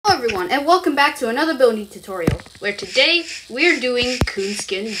everyone, and welcome back to another building tutorial, where today we're doing coon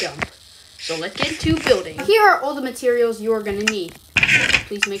skin dump. So let's get to building. Here are all the materials you are going to need.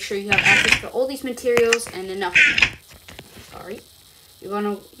 Please make sure you have access to all these materials and enough. Alright, you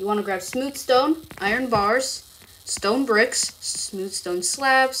want to grab smooth stone, iron bars, stone bricks, smooth stone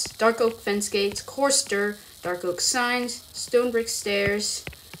slabs, dark oak fence gates, coarse dirt, dark oak signs, stone brick stairs,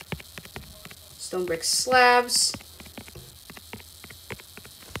 stone brick slabs,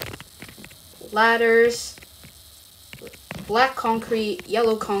 ladders, black concrete,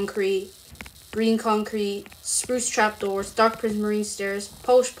 yellow concrete, green concrete, spruce trapdoors, dark prismarine stairs,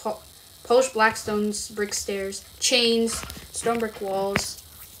 polished blackstone brick stairs, chains, stone brick walls,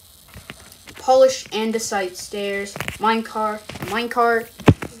 polished andesite stairs, minecart,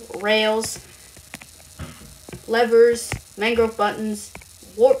 rails, levers, mangrove buttons,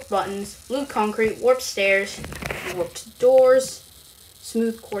 warped buttons, blue concrete, warped stairs, warped doors,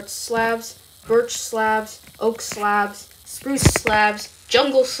 smooth quartz slabs, birch slabs, oak slabs, spruce slabs,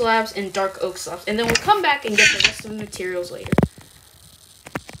 jungle slabs, and dark oak slabs. And then we'll come back and get the rest of the materials later.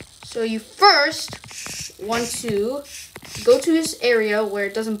 So you first want to go to this area where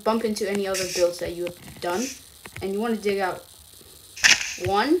it doesn't bump into any other builds that you have done. And you want to dig out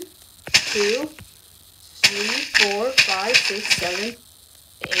 1, 2, 3, 4, 5, 6, 7,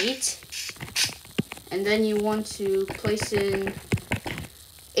 8. And then you want to place in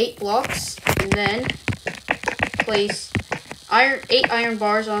 8 blocks, and then place 8 iron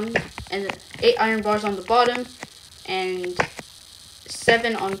bars on, and 8 iron bars on the bottom, and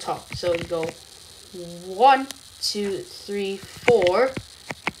 7 on top. So you go 1, 2, 3, 4,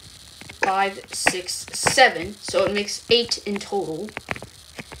 5, 6, 7. So it makes 8 in total.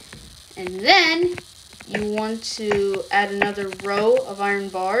 And then you want to add another row of iron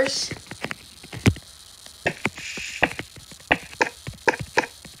bars.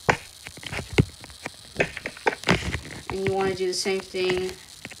 And you want to do the same thing.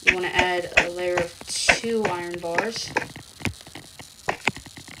 You want to add a layer of 2 iron bars,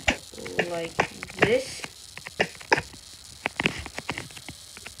 like this.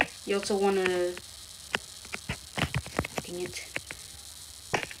 You also want to, you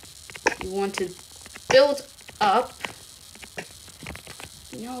want to build up,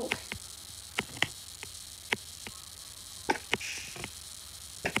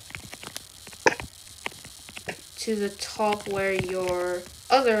 to the top where your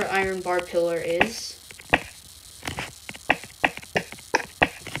other iron bar pillar is.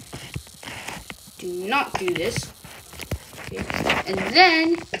 Do not do this. Okay. And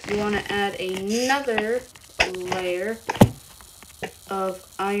then you want to add another layer of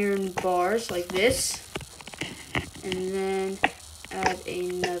iron bars like this. And then add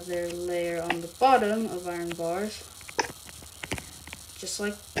another layer on the bottom of iron bars, just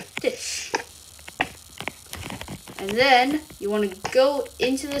like this. And then you want to go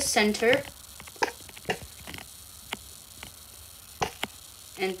into the center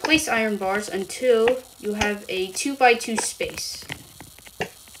and place iron bars until you have a 2x2 space.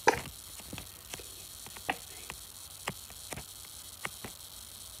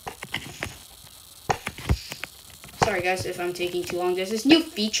 Sorry guys if I'm taking too long. There's this new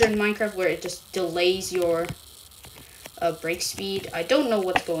feature in Minecraft where it just delays your break speed. I don't know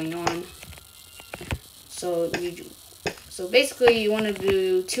what's going on. So basically you want to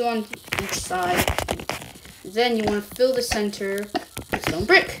do 2 on each side. Then you want to fill the center with stone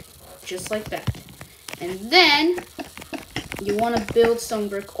brick, just like that. And then you want to build stone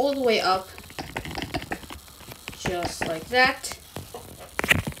brick all the way up, just like that.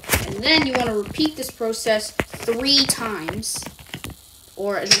 And then you want to repeat this process 3 times,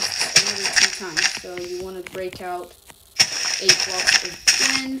 or at least another 2 times. So you want to break out 8 blocks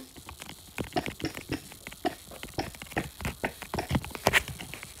again.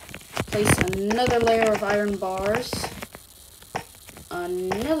 Place another layer of iron bars,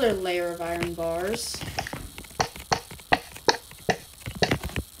 another layer of iron bars,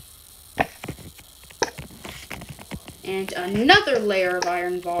 and another layer of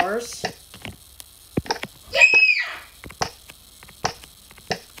iron bars,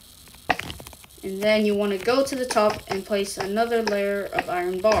 and then you want to go to the top and place another layer of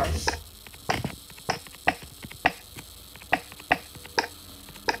iron bars.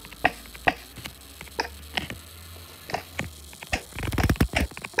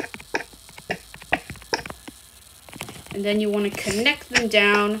 And then you want to connect them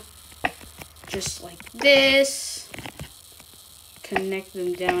down just like this. Connect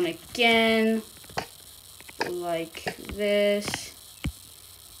them down again like this.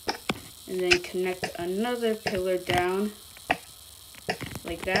 And then connect another pillar down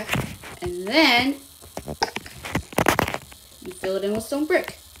like that. And then you fill it in with stone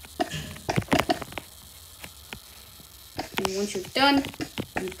brick. And once you're done,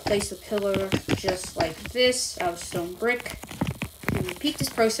 you place a pillar just like this out of stone brick. And repeat this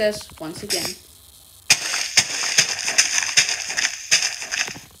process once again.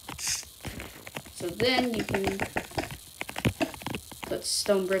 So then you can put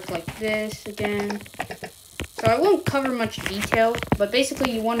stone brick like this again. So I won't cover much detail, but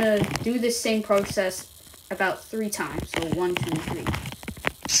basically you want to do this same process about 3 times. So 1, 2, 3.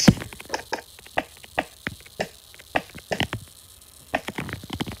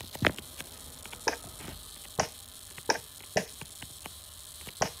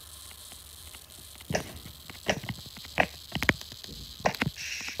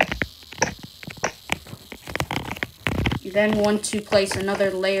 You then want to place another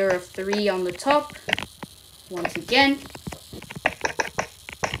layer of 3 on the top. Once again.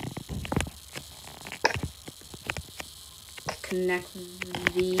 Connect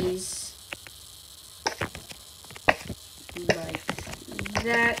these like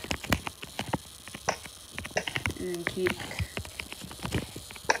that. And then keep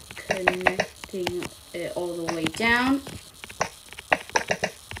connecting it all the way down.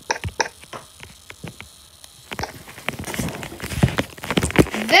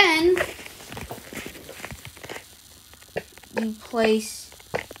 Then you place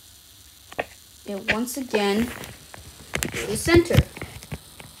it once again to the center.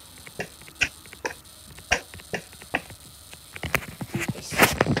 And place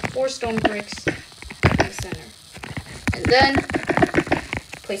 4 stone bricks in the center. And then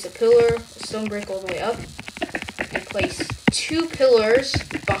place a pillar, a stone brick all the way up, and place 2 pillars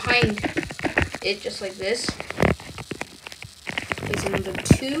behind it, just like this. Place another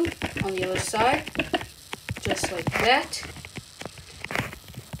 2 on the other side, just like that.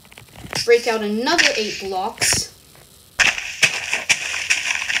 Break out another 8 blocks.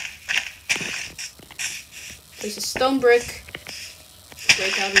 Place a stone brick.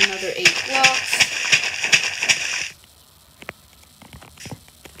 Break out another 8 blocks.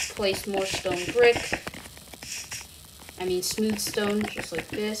 Place more stone brick. Smooth stone, just like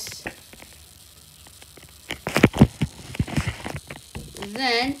this. And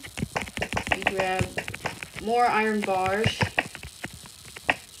then you grab more iron bars.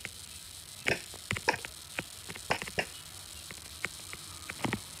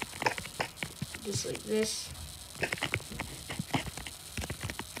 Just like this.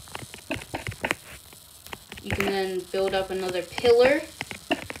 You can then build up another pillar,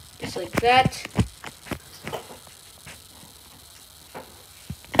 just like that.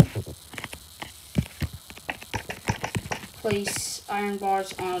 Place iron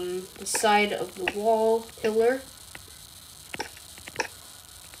bars on the side of the wall pillar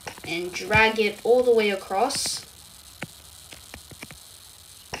and drag it all the way across.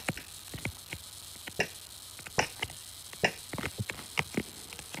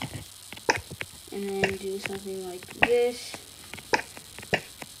 And then do something like this.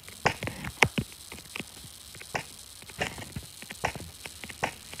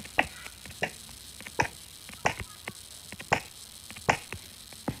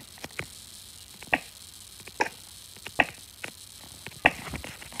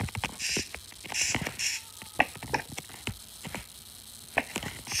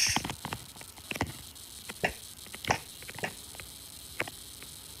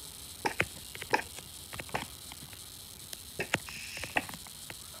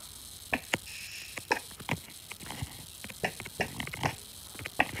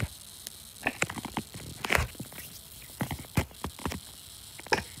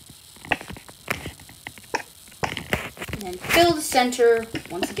 And fill the center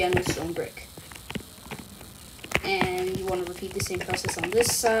once again with stone brick. And you want to repeat the same process on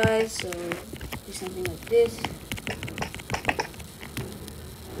this side, so do something like this.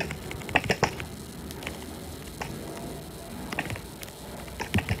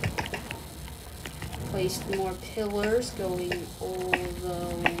 Place more pillars going all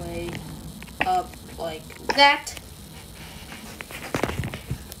the way up like that.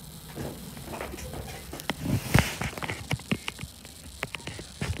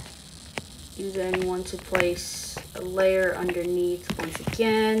 You then want to place a layer underneath once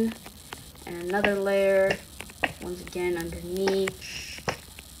again, and another layer once again underneath.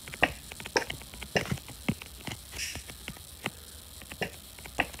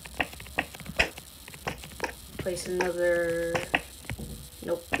 Place another,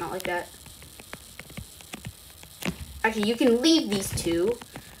 nope, not like that. Actually, you can leave these 2,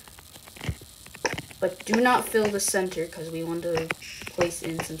 but do not fill the center because we want to place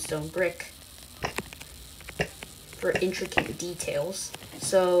in some stone brick for intricate details.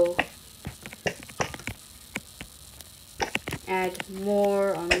 So add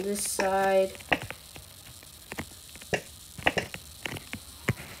more on this side.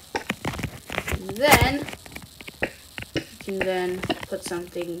 And then you can then put stone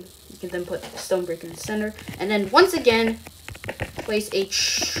brick in the center. And then once again, place a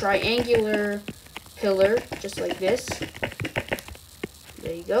triangular pillar, just like this.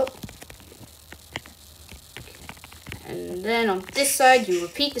 There you go. And then on this side, you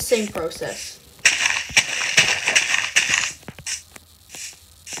repeat the same process.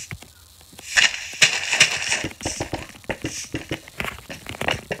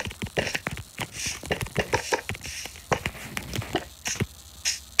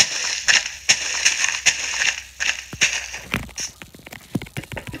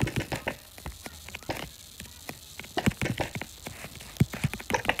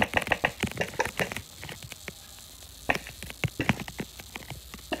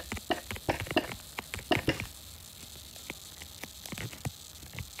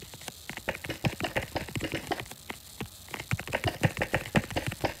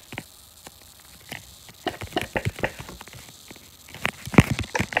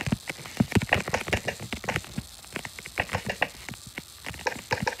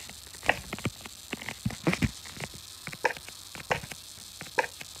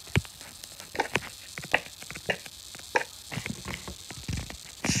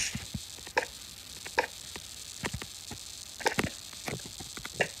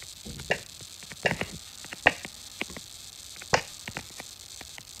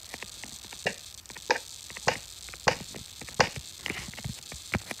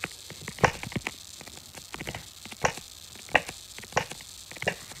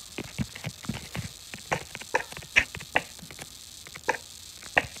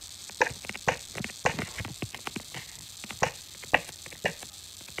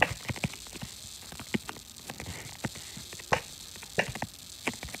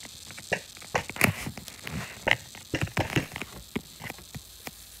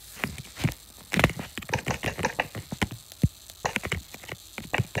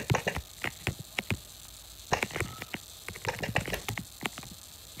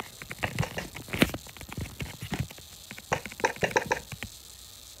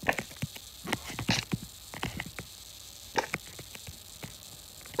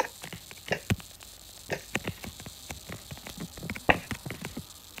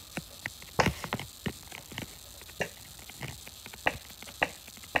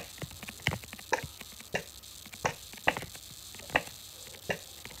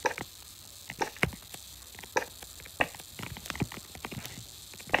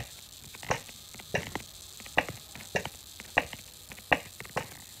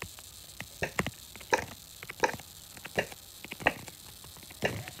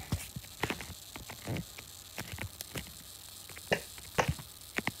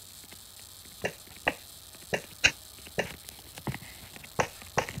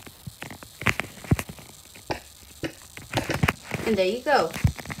 And there you go.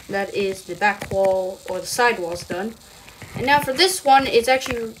 That is the back wall, or the side walls, done. And now for this one, it's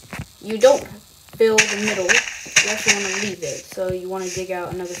actually, you don't fill the middle. You actually want to leave it. So you want to dig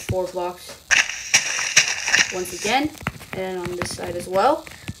out another 4 blocks once again. And then on this side as well,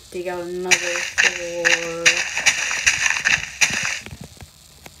 dig out another 4.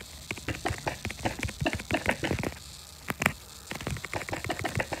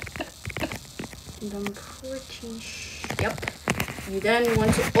 And I'm pretty sure, yep. You then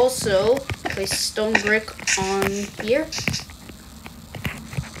want to also place stone brick on here.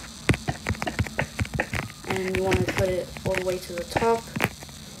 And you want to put it all the way to the top.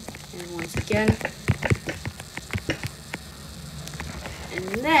 And once again. And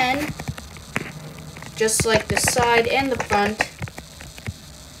then, just like the side and the front,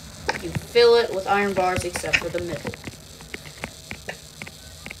 you fill it with iron bars except for the middle.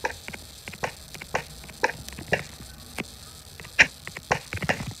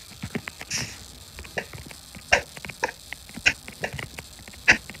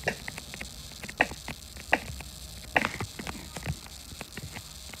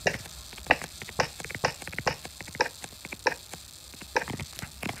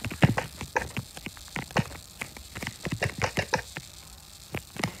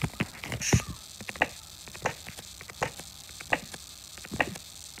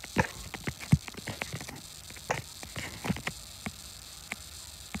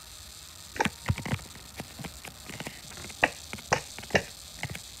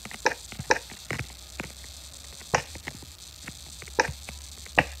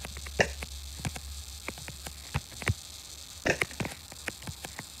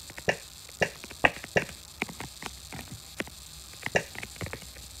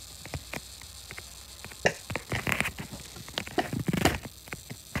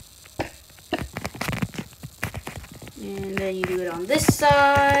 And then you do it on this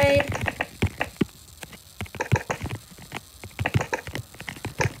side.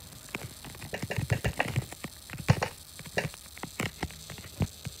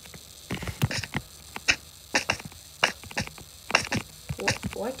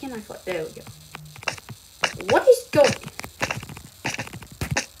 Why can't I fly? There we go. What is going?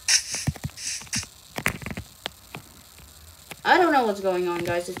 I don't know what's going on,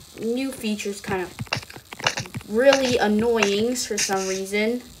 guys. This new feature's kind of really annoying for some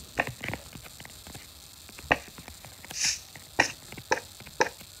reason.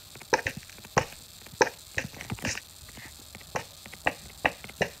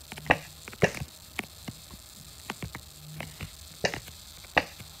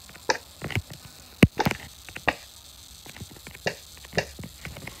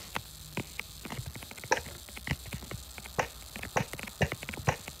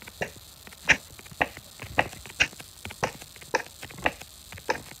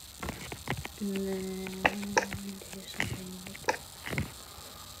 And then do something like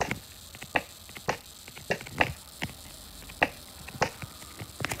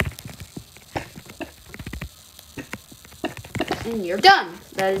and you're done.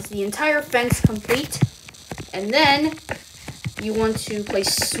 That is the entire fence complete. And then you want to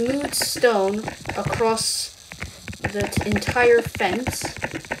place smooth stone across the entire fence.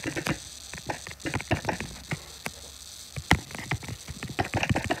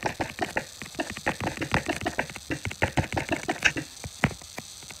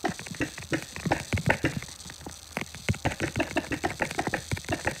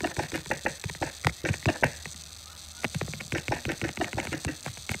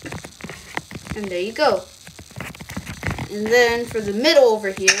 And there you go. And then for the middle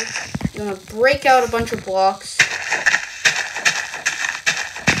over here, you're going to break out a bunch of blocks.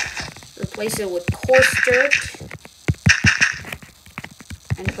 Replace it with coarse dirt.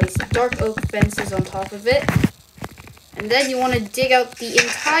 And place dark oak fences on top of it. And then you want to dig out the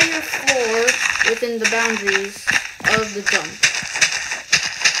entire floor within the boundaries of the jump.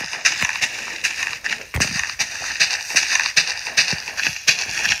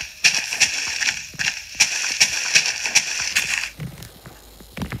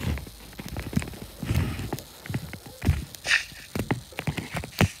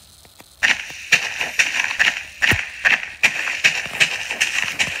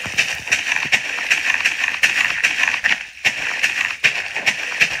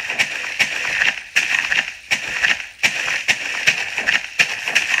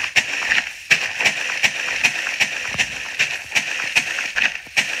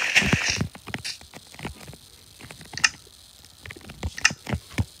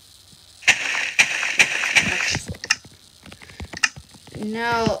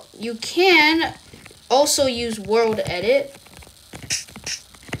 Now, you can also use world edit.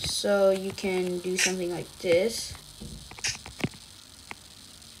 So you can do something like this.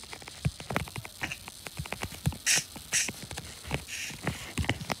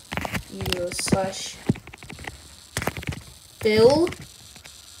 You go /bill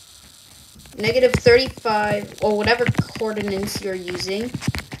 -35 or whatever coordinates you're using.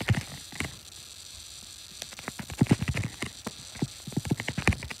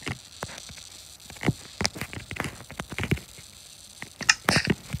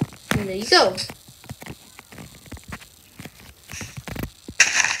 And there you go.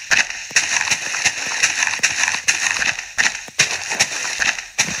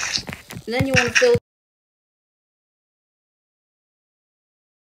 And then you want to fill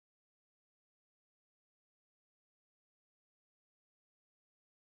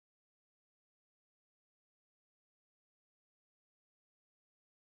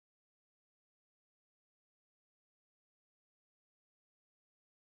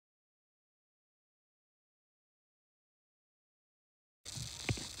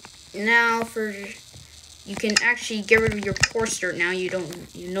now for you can actually get rid of your coarse dirt now. You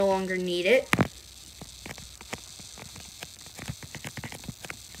no longer need it.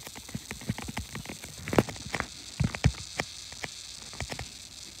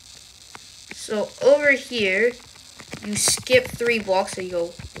 So over here, you skip 3 blocks. So you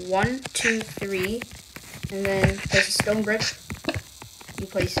go 1, 2, 3, and then place a stone brick. You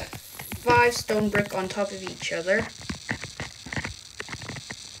place 5 stone brick on top of each other.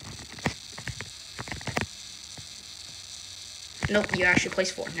 Nope, you actually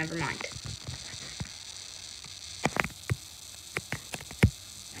place 4. Never mind.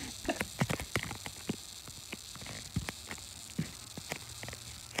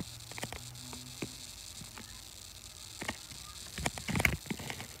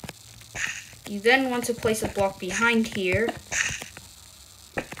 You then want to place a block behind here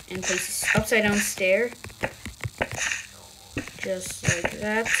and place an upside down stair, just like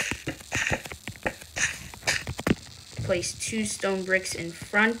that. Place 2 stone bricks in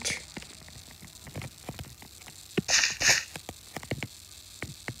front.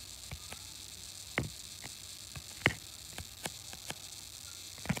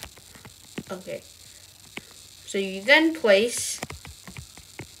 Okay, so you then place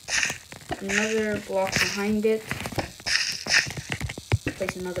another block behind it,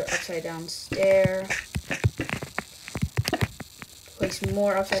 place another upside down stair, place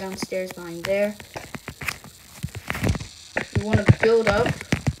more upside down stairs behind there. You want to build up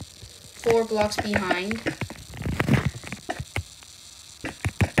 4 blocks behind.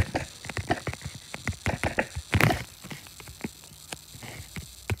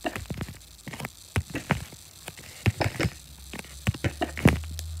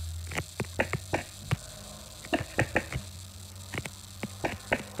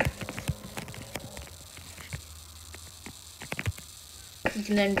 You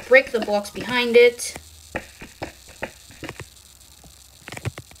can then break the blocks behind it.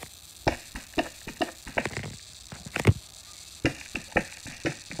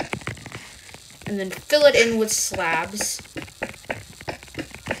 And then fill it in with slabs.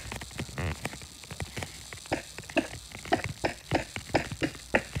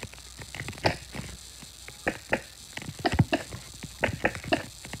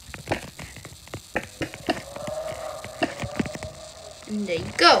 And there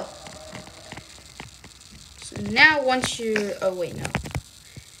you go. So now once you, oh wait, no.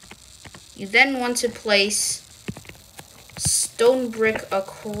 You then want to place stone brick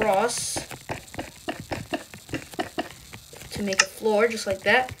across to make a floor, just like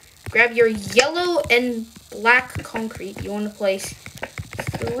that. Grab your yellow and black concrete. You want to place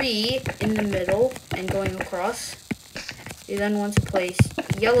 3 in the middle and going across. You then want to place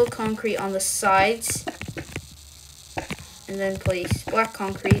yellow concrete on the sides. And then place black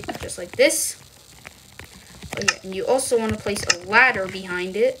concrete, just like this. Oh yeah, and you also want to place a ladder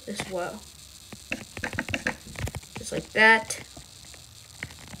behind it as well. Just like that.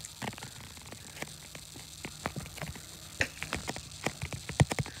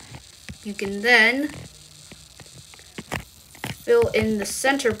 You can then fill in the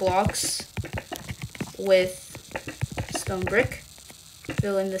center blocks with stone brick.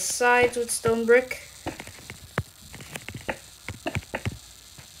 Fill in the sides with stone brick.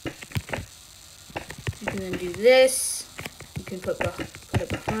 You can then do this. You can put it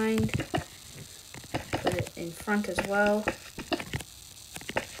behind. Put it in front as well.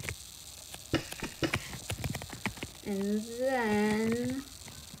 And then,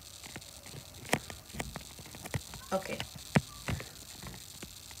 okay.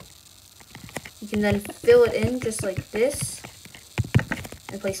 You can then fill it in just like this.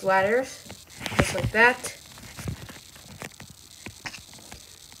 And place ladders, just like that.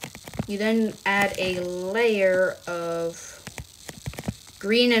 You then add a layer of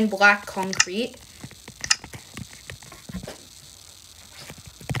green and black concrete.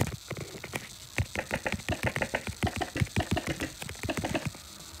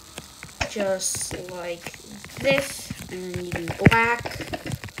 Just like this, and then you do black.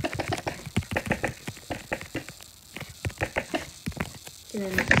 And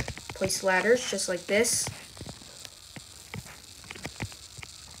then place ladders just like this.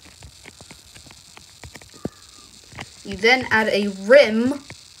 You then add a rim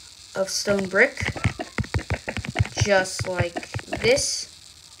of stone brick, just like this.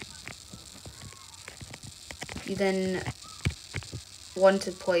 You then want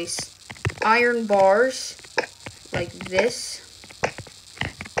to place iron bars like this.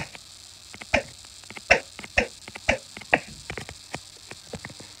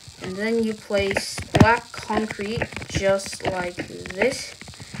 And then you place black concrete just like this.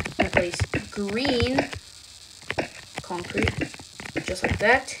 And place green concrete just like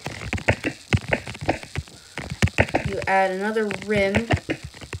that. You add another rim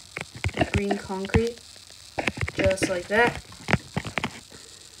of green concrete just like that.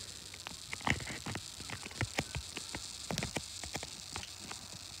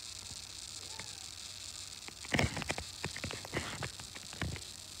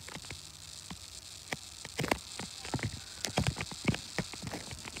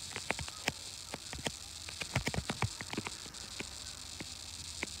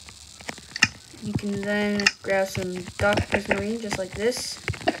 You can then grab some dark prismarine just like this.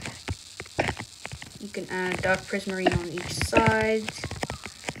 You can add dark prismarine on each side.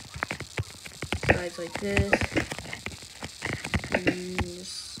 Sides like this. And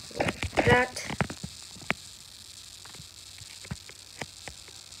just like that.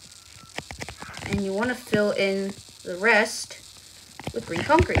 and you want to fill in the rest with green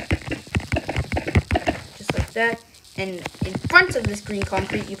concrete. Just like that. And in front of this green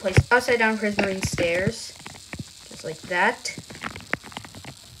concrete, you place upside down prismarine stairs. Just like that.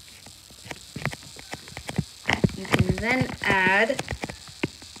 You can then add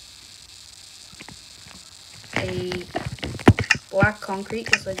a black concrete,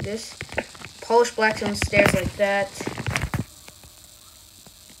 just like this. Polished black stone stairs like that.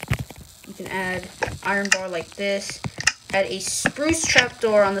 You can add iron bar like this. Add a spruce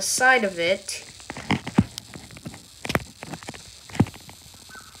trapdoor on the side of it.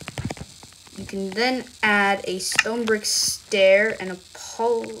 You can then add a stone brick stair and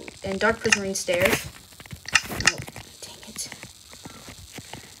dark prismarine stairs. Oh, dang it.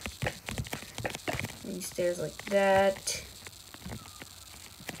 These stairs like that.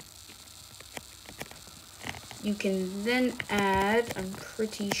 You can then add, I'm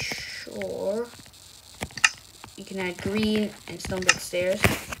pretty sure, you can add green and stone brick stairs.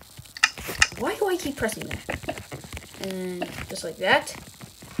 Why do I keep pressing that? And just like that.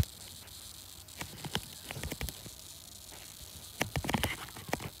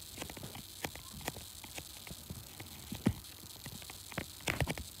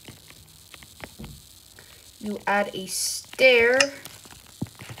 You add a stair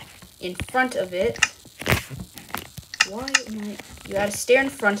in front of it. You add a stair in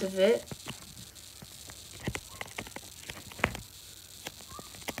front of it.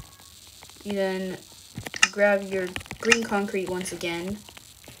 You then grab your green concrete once again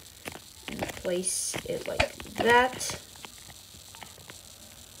and place it like that.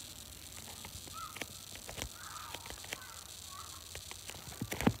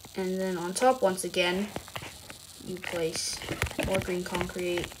 And then on top once again, you place more green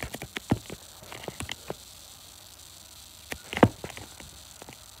concrete.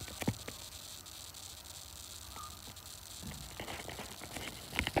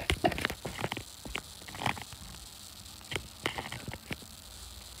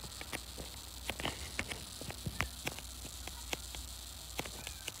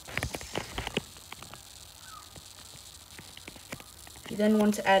 You then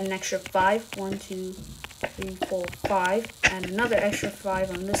want to add an extra 5. 1, 2, 3, 4, 5. Add another extra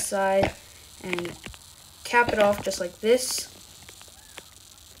 5 on this side and cap it off just like this.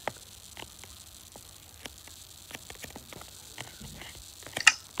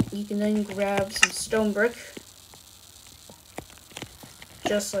 You can then grab some stone brick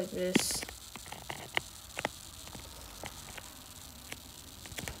just like this.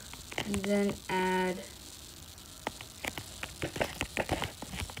 You then add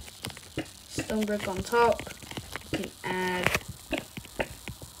stone brick on top. You can add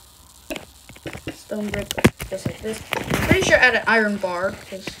stone brick just like this. I'm pretty sure add an iron bar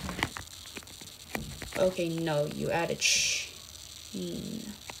because. Okay, no, you added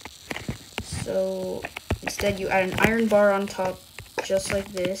So instead, you add an iron bar on top, just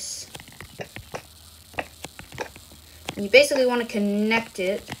like this. And you basically want to connect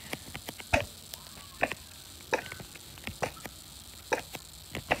it.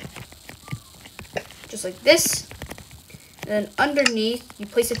 Just like this. And then underneath, you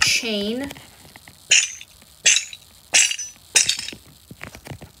place a chain.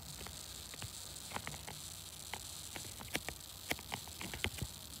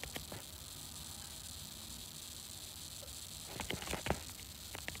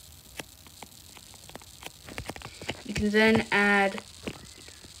 You can then add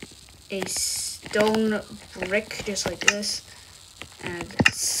a stone brick, just like this.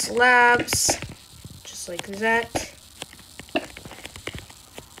 Add slabs, just like that.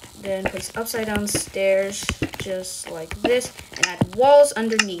 Then place upside down stairs, just like this. And add walls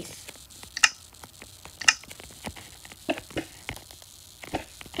underneath.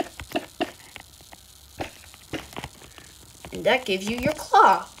 And that gives you your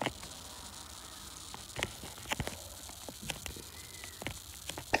claw.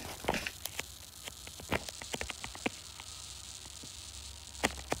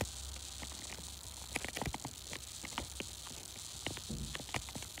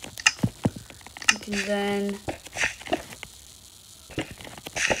 You can then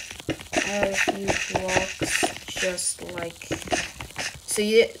add a few blocks, just like so.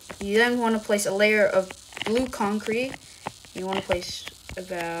 You then want to place a layer of blue concrete. You want to place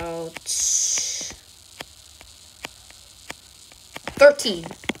about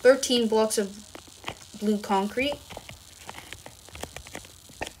 13 blocks of blue concrete.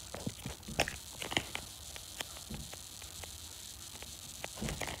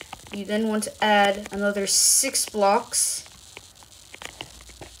 You then want to add another 6 blocks.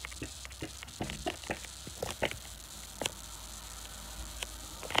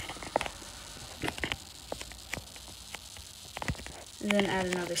 And then add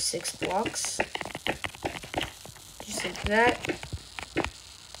another 6 blocks. Just like that.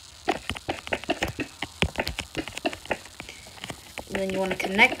 And then you want to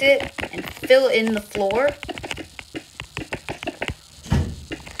connect it and fill in the floor.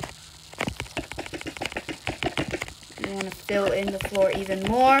 You want to fill in the floor even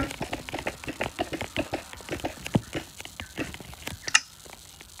more.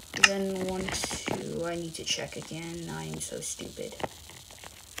 Then I need to check again. I am so stupid.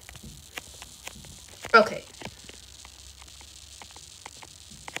 Okay.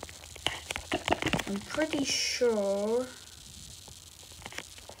 I'm pretty sure.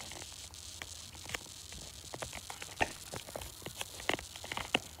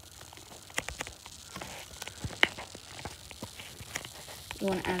 You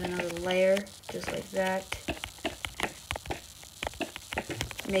want to add another layer, just like that.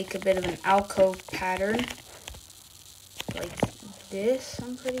 Make a bit of an alcove pattern, like this,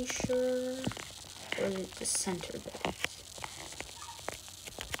 I'm pretty sure. Or is it the center bit?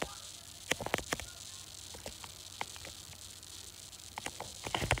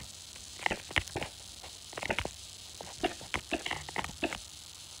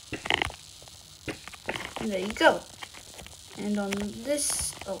 And there you go. And on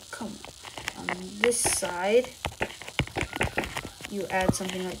this, oh come on this side, you add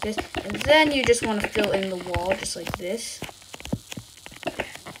something like this, and then you just want to fill in the wall just like this.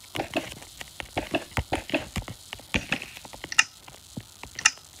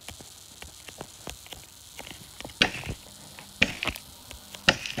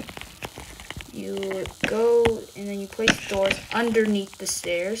 You go and then you place doors underneath the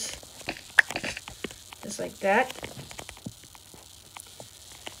stairs, just like that.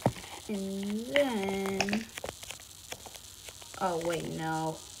 And then, oh wait,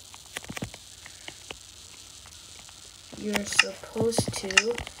 no. You're supposed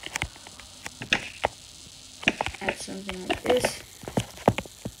to add something like this,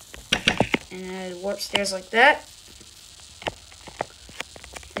 and add warp stairs like that.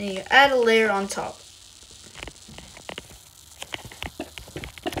 Then you add a layer on top.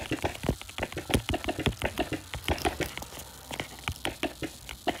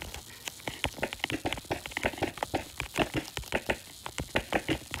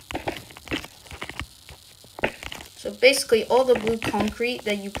 So basically, all the blue concrete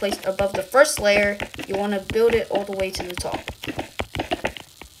that you placed above the first layer, you want to build it all the way to the top.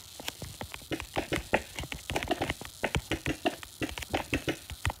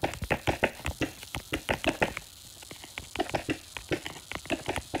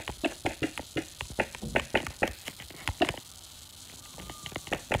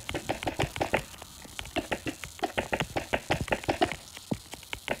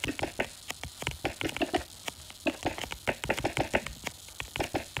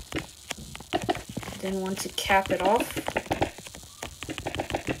 Then want to cap it off.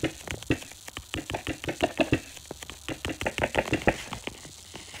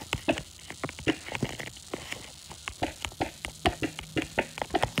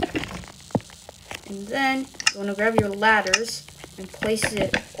 And then you want to grab your ladders and place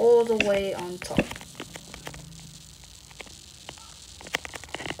it all the way on top.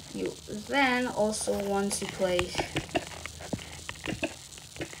 You then also want to place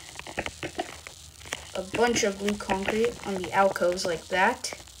a bunch of blue concrete on the alcoves like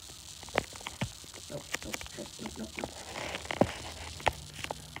that. Nope, nope, nope, nope, nope, nope.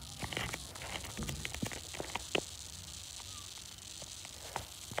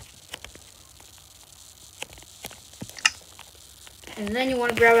 And then you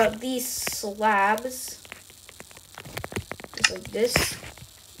want to grab out these slabs, just like this.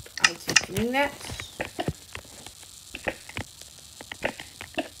 I keep doing that.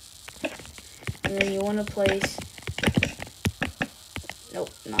 And then you want to place, nope,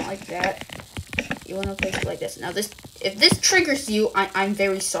 not like that. You want to place it like this. Now this, if this triggers you, I'm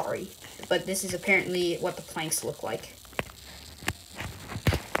very sorry, but this is apparently what the planks look like.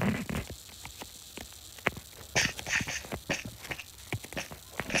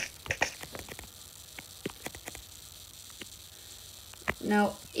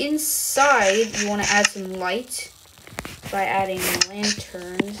 Now inside, you want to add some light by adding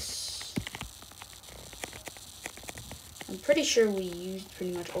lanterns. I'm pretty sure we used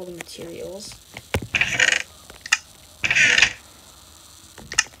pretty much all the materials.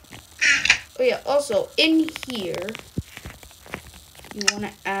 Oh yeah, also in here, you want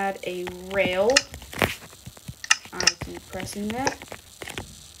to add a rail. I keep pressing that.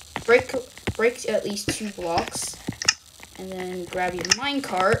 Break at least 2 blocks. And then grab your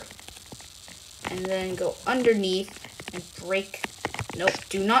minecart. And then go underneath and break Nope,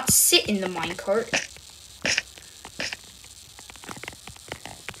 do not sit in the minecart.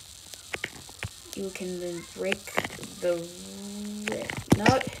 You can then break the red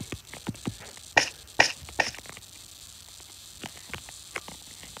nut.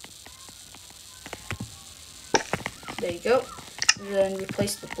 There you go. Then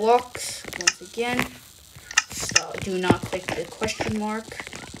replace the blocks once again. Stop. Do not click the question mark.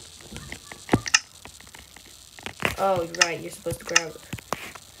 Oh, you're right. You're supposed to grab it.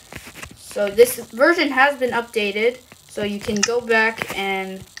 So this version has been updated. So you can go back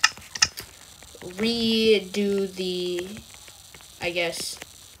and redo the, I guess,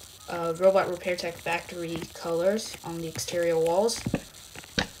 Robot Repair Tech factory colors on the exterior walls.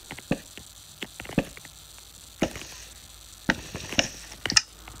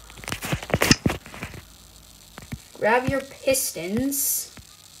 Grab your pistons.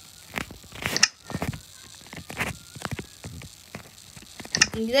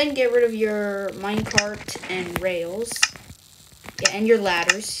 You then get rid of your minecart and rails. Yeah, and your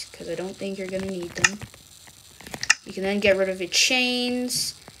ladders, because I don't think you're going to need them. You can then get rid of your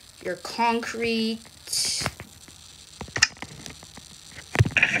chains, your concrete.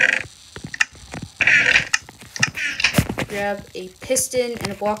 Grab a piston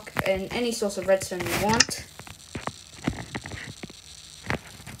and a block and any source of redstone you want.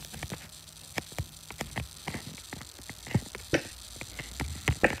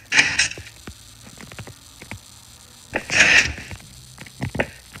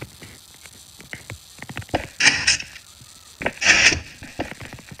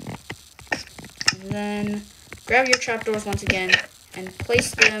 And then grab your trapdoors once again and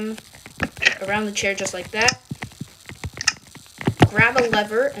place them around the chair just like that. Grab a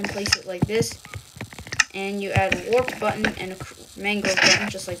lever and place it like this. And you add a warp button and a mangrove button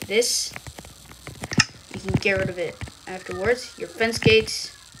just like this. You can get rid of it afterwards. Your fence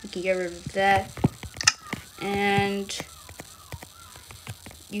gates, you can get rid of that. And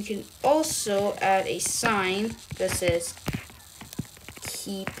you can also add a sign that says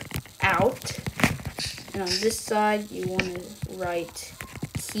keep out. And on this side, you want to write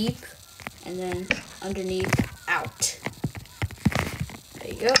keep and then underneath out.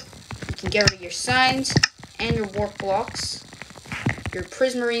 There you go. You can get rid of your signs and your warp blocks, your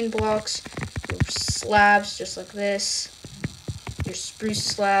prismarine blocks, your slabs just like this, your spruce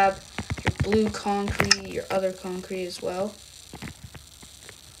slab, your blue concrete, your other concrete as well.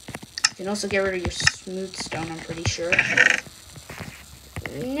 You can also get rid of your smooth stone, I'm pretty sure.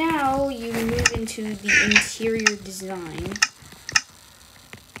 Now you move into the interior design.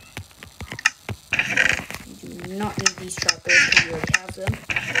 You do not need these trapdoors because you already have them.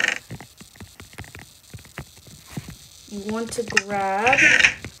 You want to grab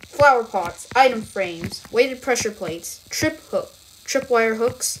flower pots, item frames, weighted pressure plates, tripwire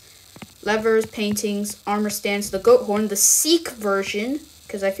hooks, levers, paintings, armor stands, the goat horn, the Seek version,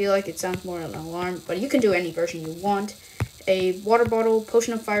 because I feel like it sounds more like an alarm, but you can do any version you want. A water bottle,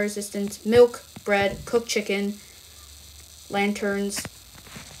 potion of fire resistance, milk, bread, cooked chicken, lanterns,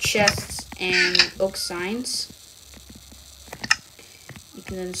 chests, and oak signs. You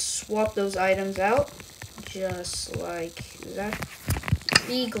can then swap those items out, just like that.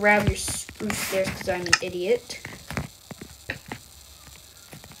 Grab your spruce stairs because I'm an idiot.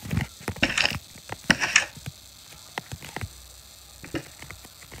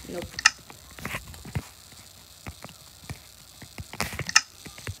 Nope.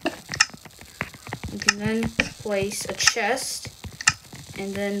 You can then place a chest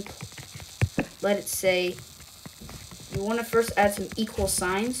and then let it say, you want to first add some equal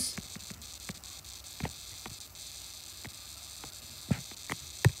signs.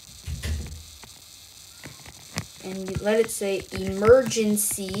 And you let it say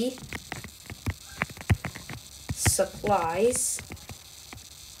emergency supplies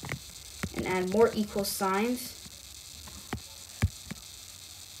and add more equal signs.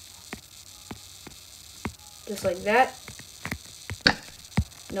 Just like that.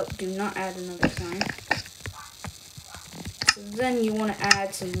 Nope, do not add another sign. So then you want to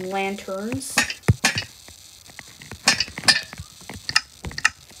add some lanterns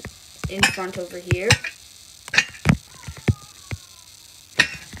in front over here.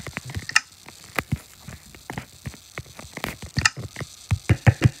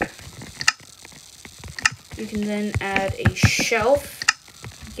 You can then add a shelf.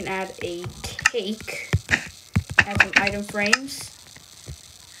 You can add a cake. Add some item frames.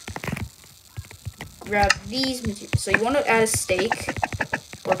 Grab these materials. So you want to add a steak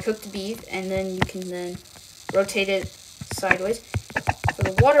or cooked beef, and then you can then rotate it sideways. For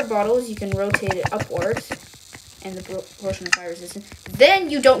the water bottles, you can rotate it upwards. and the portion of fire resistance. Then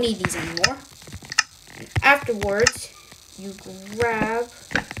you don't need these anymore. And afterwards, you grab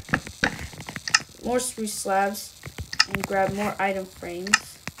more spruce slabs and grab more item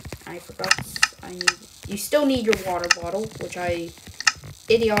frames. I forgot. You still need your water bottle, which I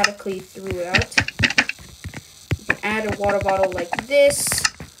idiotically threw out. You can add a water bottle like this.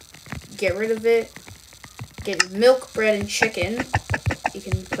 Get rid of it. Get milk, bread, and chicken. You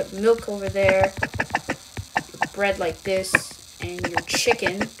can put milk over there, your bread like this, and your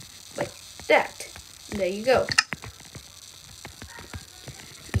chicken like that. And there you go.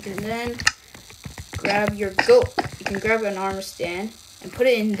 You can then grab your goat. You can grab an armor stand and put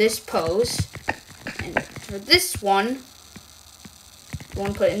it in this pose. And for this one, you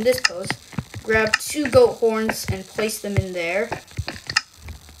want to put it in this pose. Grab 2 goat horns and place them in there.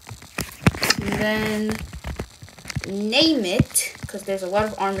 And then name it, because there's a lot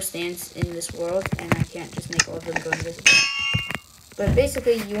of armor stands in this world, and I can't just make all of them go invisible. But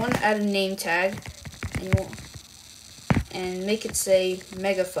basically, you want to add a name tag, and make it say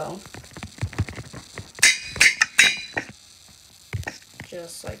megaphone.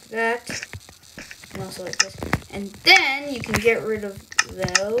 Just like that. And also like this. And then you can get rid of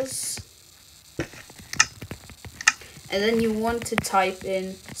those. And then you want to type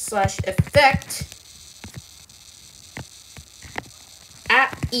in /effect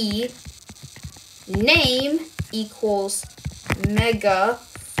 @e name equals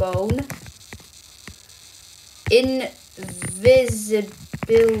megaphone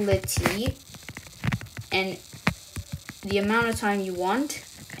invisibility and the amount of time you want,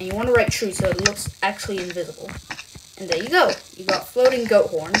 and you want to write true so it looks actually invisible. And there you go. You got floating goat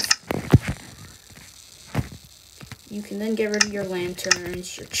horns. You can then get rid of your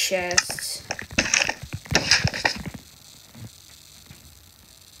lanterns, your chests.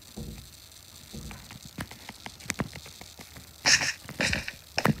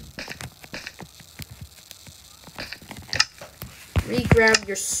 Re-grab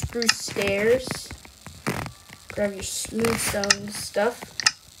your spruce stairs. Grab your smooth stone stuff.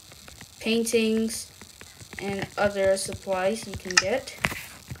 Paintings and other supplies you can get.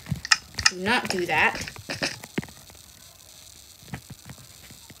 Do not do that.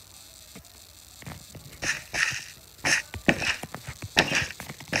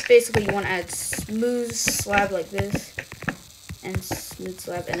 Basically, you want to add smooth slab like this, and smooth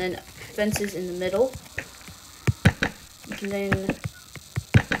slab, and then fences in the middle. You can then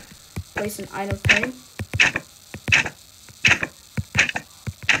place an item frame,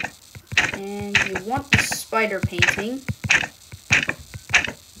 and you want the spider painting.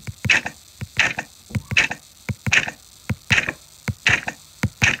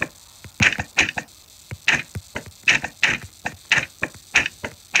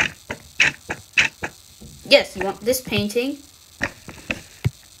 Yes, you want this painting.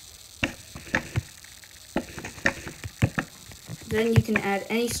 Then you can add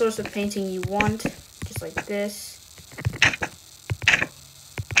any source of painting you want, just like this.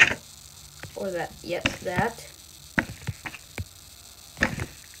 Or that, yep, that.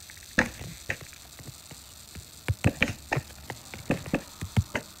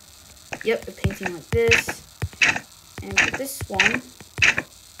 Yep, a painting like this. And for this one,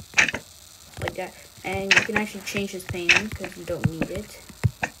 like that. And you can actually change this painting because you don't need it.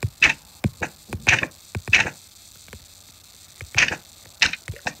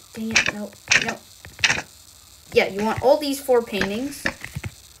 Dang it, no. Yeah, you want all these 4 paintings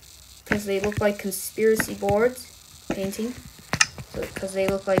because they look like conspiracy boards painting. So, because they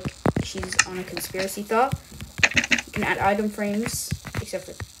look like she's on a conspiracy thought. You can add item frames, except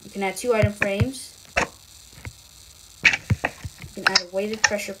for, you can add 2 item frames. You can add a weighted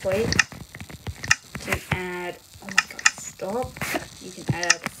pressure plate. You can add, oh my god, stop. You can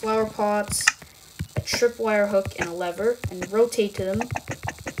add flower pots, a tripwire hook, and a lever, and rotate to them,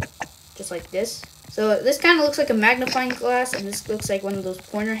 just like this. So this kind of looks like a magnifying glass, and this looks like one of those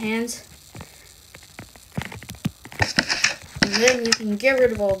pointer hands. And then you can get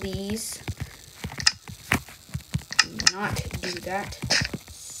rid of all these. Do not do that.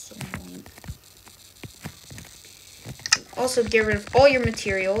 So annoying. You can also get rid of all your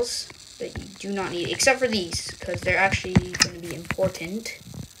materials that you do not need, except for these, because they're actually going to be important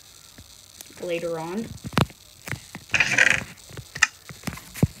later on.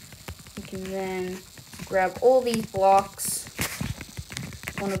 You can then grab all these blocks.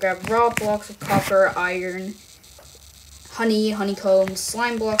 You want to grab raw blocks of copper, iron, honey, honeycomb,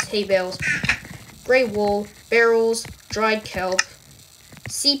 slime blocks, hay bales, gray wool, barrels, dried kelp,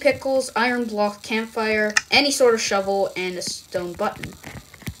 sea pickles, iron block, campfire, any sort of shovel, and a stone button.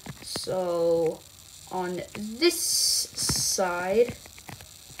 So, on this side,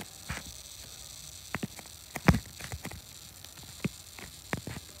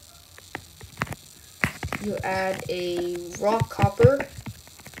 you add a raw copper.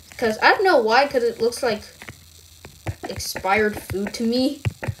 Because I don't know why, because it looks like expired food to me.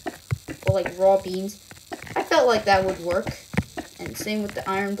 Or like raw beans. I felt like that would work. And same with the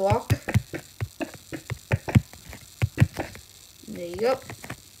iron block. There you go.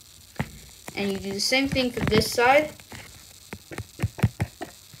 And you do the same thing for this side.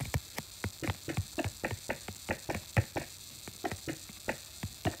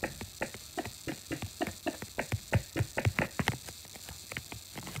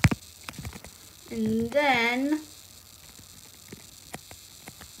 And then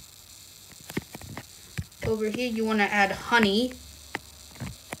over here you want to add honey.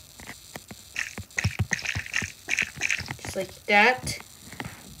 Just like that.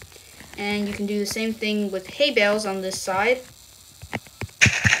 And you can do the same thing with hay bales on this side.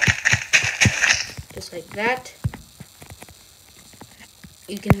 Just like that.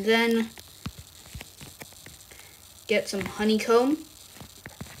 You can then get some honeycomb.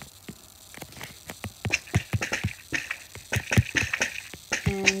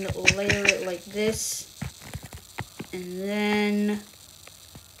 And layer it like this. And then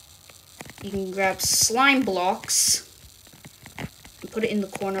you can grab slime blocks and put it in the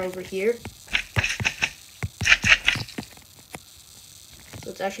corner over here.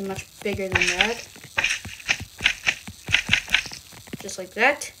 So it's actually much bigger than that. Just like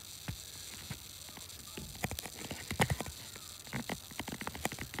that.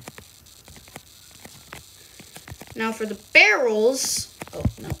 Now for the barrels, oh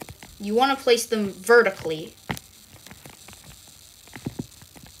no, you want to place them vertically.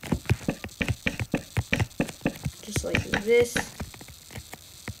 Just like this.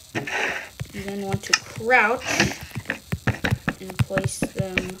 You then want to crouch and place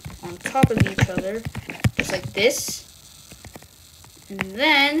them on top of each other, just like this. And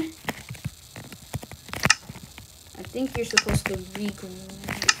then, I think you're supposed to you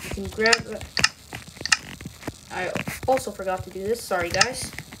can grab, I also forgot to do this, sorry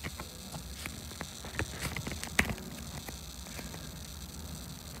guys.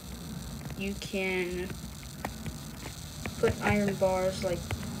 You can put iron bars like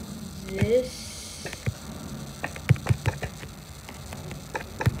this.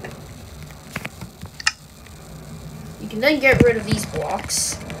 You can then get rid of these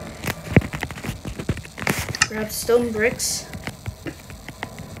blocks. Grab stone bricks.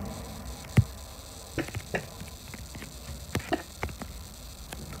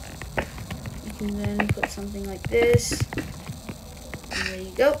 You can then put something like this. And there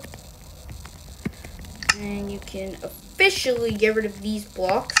you go. And you can officially get rid of these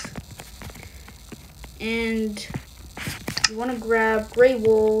blocks. And you want to grab gray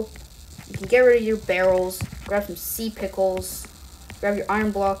wool. You can get rid of your barrels. Grab some sea pickles. Grab your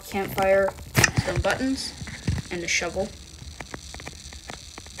iron block, campfire, stone buttons, and a shovel.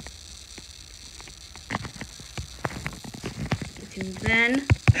 You can then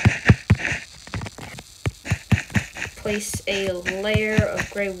place a layer of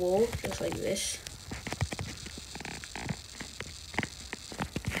gray wool, just like this.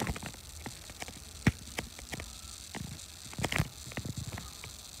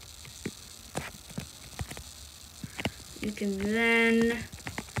 You can then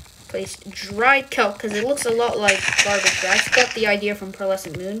place dried kelp, because it looks a lot like garbage bags. Got the idea from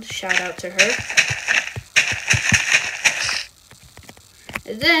Pearlescent Moon. Shout out to her.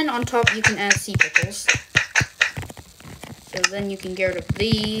 And then on top you can add sea pickles. So then you can get rid of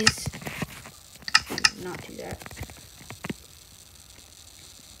these. Not do that.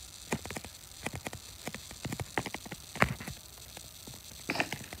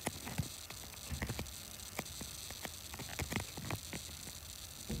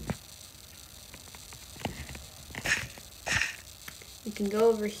 You can go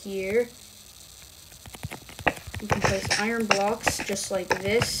over here. You can place iron blocks just like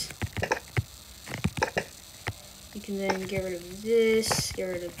this. You can then get rid of this, get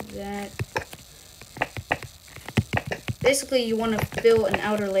rid of that. Basically, you want to fill an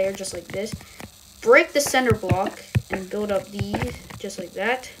outer layer just like this. Break the center block and build up these just like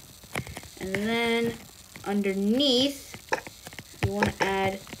that. And then underneath, you want to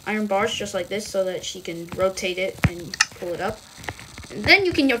add iron bars just like this so that she can rotate it and pull it up. And then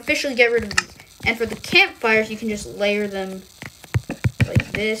you can officially get rid of these. And for the campfires, you can just layer them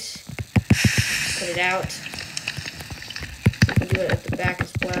like this. Put it out. You can do it at the back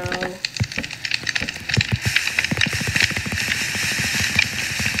as well.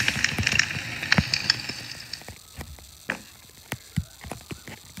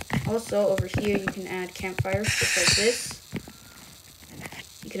 Also, over here, you can add campfires just like this.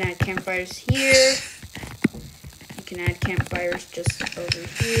 You can add campfires here. You can add campfires just over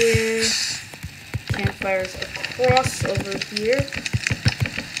here. Campfires across over here.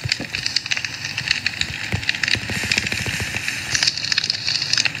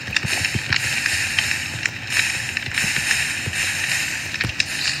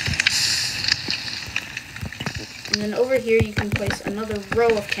 And then over here, you can place another row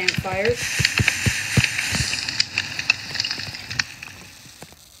of campfires.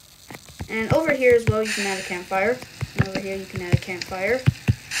 And over here as well, you can add a campfire. And over here, you can add a campfire.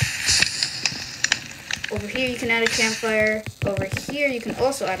 Over here, you can add a campfire. Over here, you can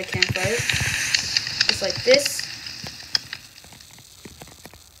also add a campfire. Just like this.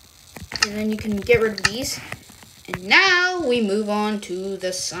 And then you can get rid of these. And now we move on to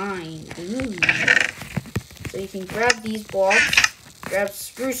the sign. Ooh. So you can grab these blocks, grab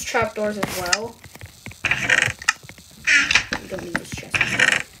spruce trapdoors as well. We don't need this chest.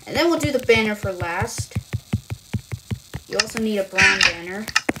 And then we'll do the banner for last. You also need a brown banner.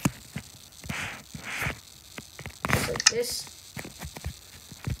 Just like this.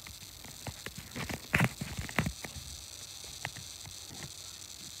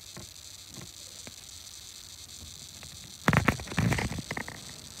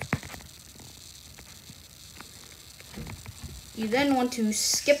 You then want to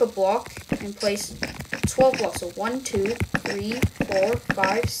skip a block and place 12 blocks. So 1, 2, 3, 4,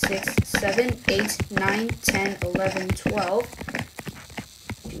 5, 6, 7, 8, 9, 10, 11, 12.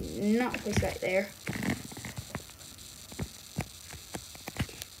 Do not place that there.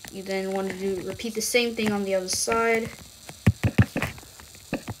 You then want to repeat the same thing on the other side.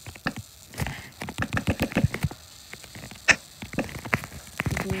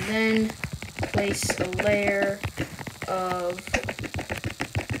 You can then place a layer of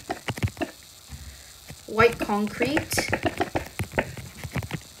white concrete.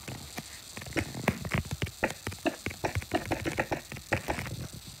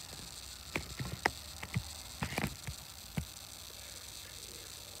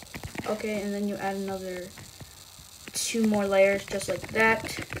 Okay, and then you add another 2 more layers just like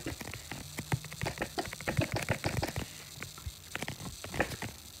that.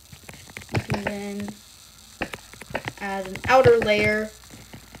 You can then add an outer layer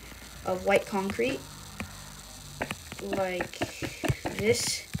of white concrete, like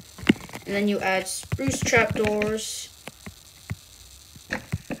this. And then you add spruce trapdoors.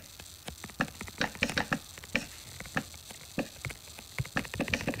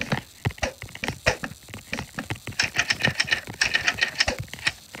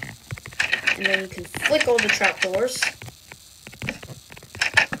 And then you can flick all the trapdoors.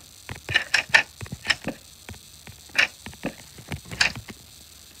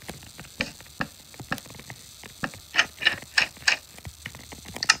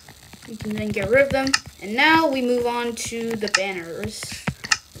 You can then get rid of them. And now we move on to the banners.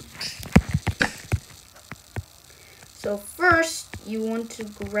 So first, you want to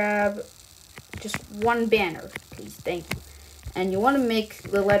grab just one banner, please, thank you. And you want to make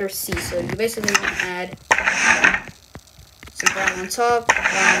the letter C. So you basically want to add some brown on top,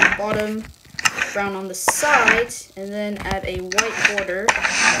 brown on the bottom, brown on the sides, and then add a white border.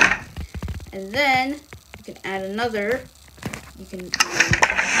 And then you can add another. You can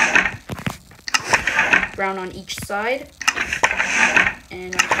brown on each side,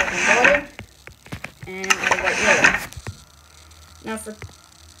 and on top and bottom, and add a white layer. Now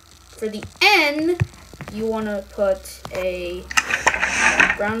for the N, you want to put a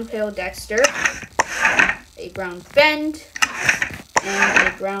brown pale Dexter, a brown bend, and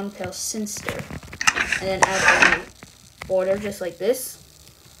a brown pale Sinster. And then add a border just like this.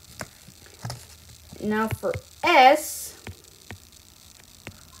 Now for S,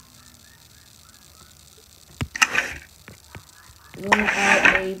 you want to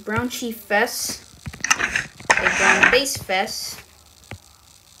add a brown chief fess, a brown base fess,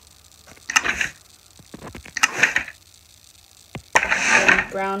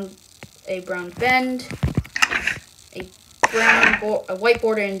 a brown bend, a white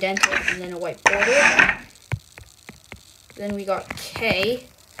border indented, and then a white border. Then we got K.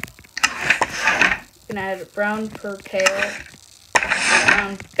 We're gonna add a brown per pale, a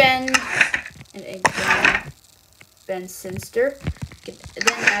brown bend, and a brown bend Sinster.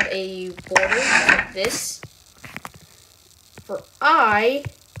 Then add a border like this. For I,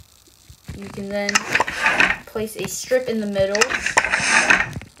 you can then place a strip in the middle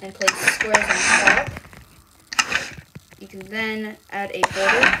and place squares on top. You can then add a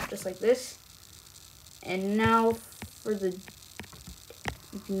border just like this. And now for the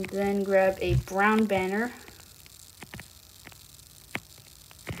You can then grab a brown banner.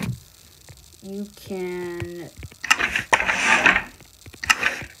 You can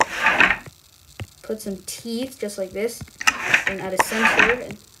put some teeth just like this, and add a center,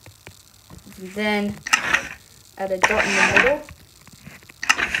 and you can then add a dot in the middle,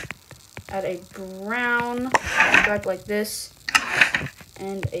 add a brown stripe like this,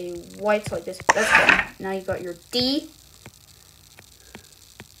 and a white like this. That's good. Now you got your D.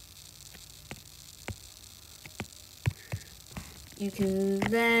 You can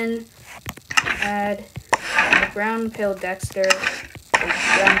then add a brown pale Dexter, a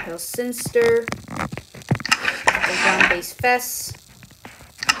brown pale Sinster, a brown base Fess,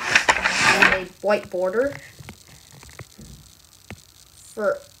 and a white border.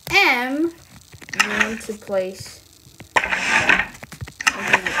 For M, you want to place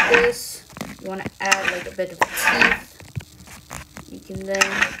something like this. You want to add like a bit of teeth. You can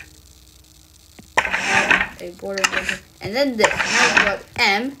then add a border, and then this. Now you've got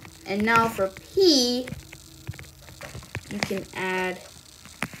M, and now for P, you can add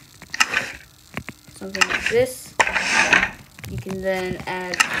something like this. You can then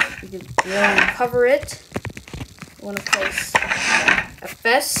add, you want to cover it. You want to place a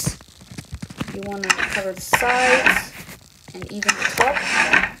fess. You want to cover the sides and even the top.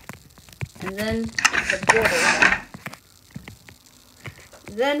 And then the border.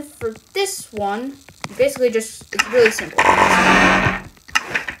 Then for this one, you basically just, it's really simple. You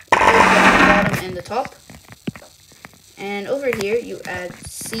put the bottom and the top. And over here, you add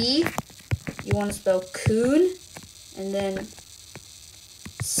C. You want to spell Coon. And then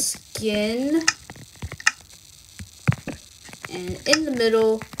skin. And in the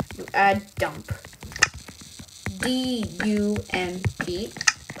middle, you add dump. D-U-M-P.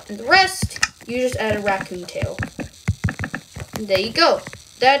 And the rest, you just add a raccoon tail. And there you go.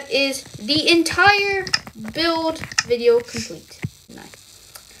 That is the entire build video complete. Nice.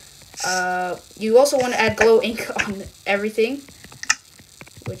 You also want to add glow ink on everything,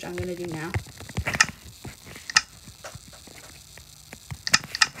 which I'm going to do now.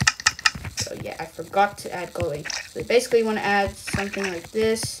 So yeah, I forgot to add glow ink. So you basically want to add something like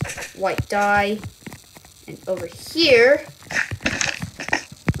this, white dye, and over here,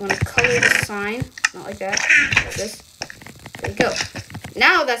 you want to color the sign, not like that, like this. There you go.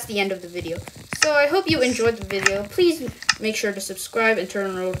 Now that's the end of the video. So I hope you enjoyed the video. Please make sure to subscribe and turn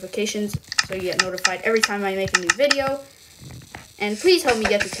on notifications so you get notified every time I make a new video. And please help me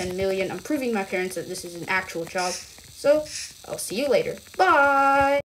get to 10 million. I'm proving my parents that this is an actual job. So I'll see you later. Bye!